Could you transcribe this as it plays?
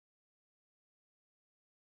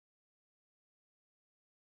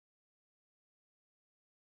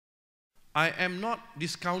I am not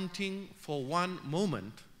discounting for one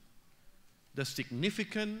moment the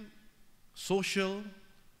significant social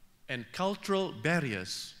and cultural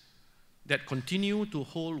barriers that continue to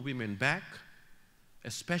hold women back,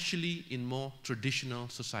 especially in more traditional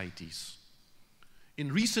societies.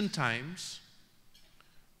 In recent times,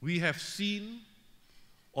 we have seen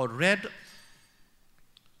or read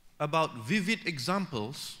about vivid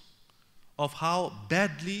examples of how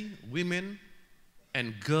badly women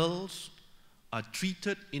and girls are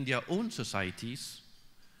treated in their own societies,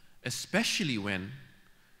 especially when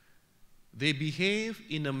they behave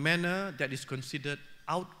in a manner that is considered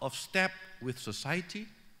out of step with society,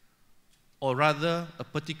 or rather a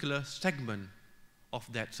particular segment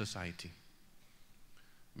of that society.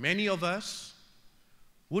 Many of us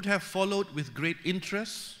would have followed with great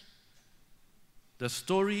interest the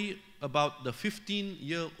story about the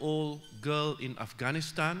 15-year-old girl in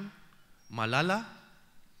Afghanistan, Malala,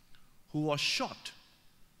 who was shot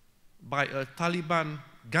by a Taliban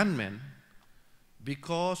gunman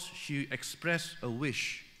because she expressed a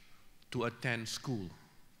wish to attend school.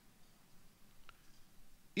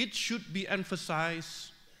 It should be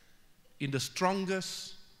emphasized in the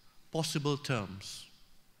strongest possible terms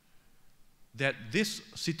that this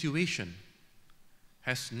situation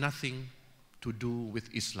has nothing to do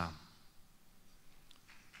with Islam.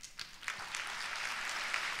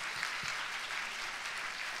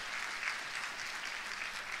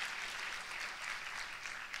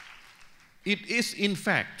 It is, in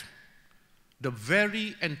fact, the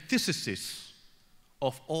very antithesis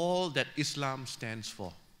of all that Islam stands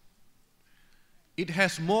for. It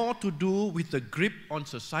has more to do with the grip on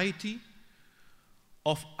society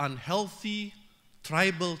of unhealthy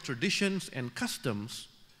tribal traditions and customs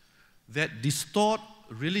that distort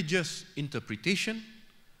religious interpretation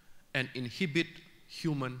and inhibit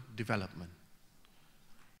human development.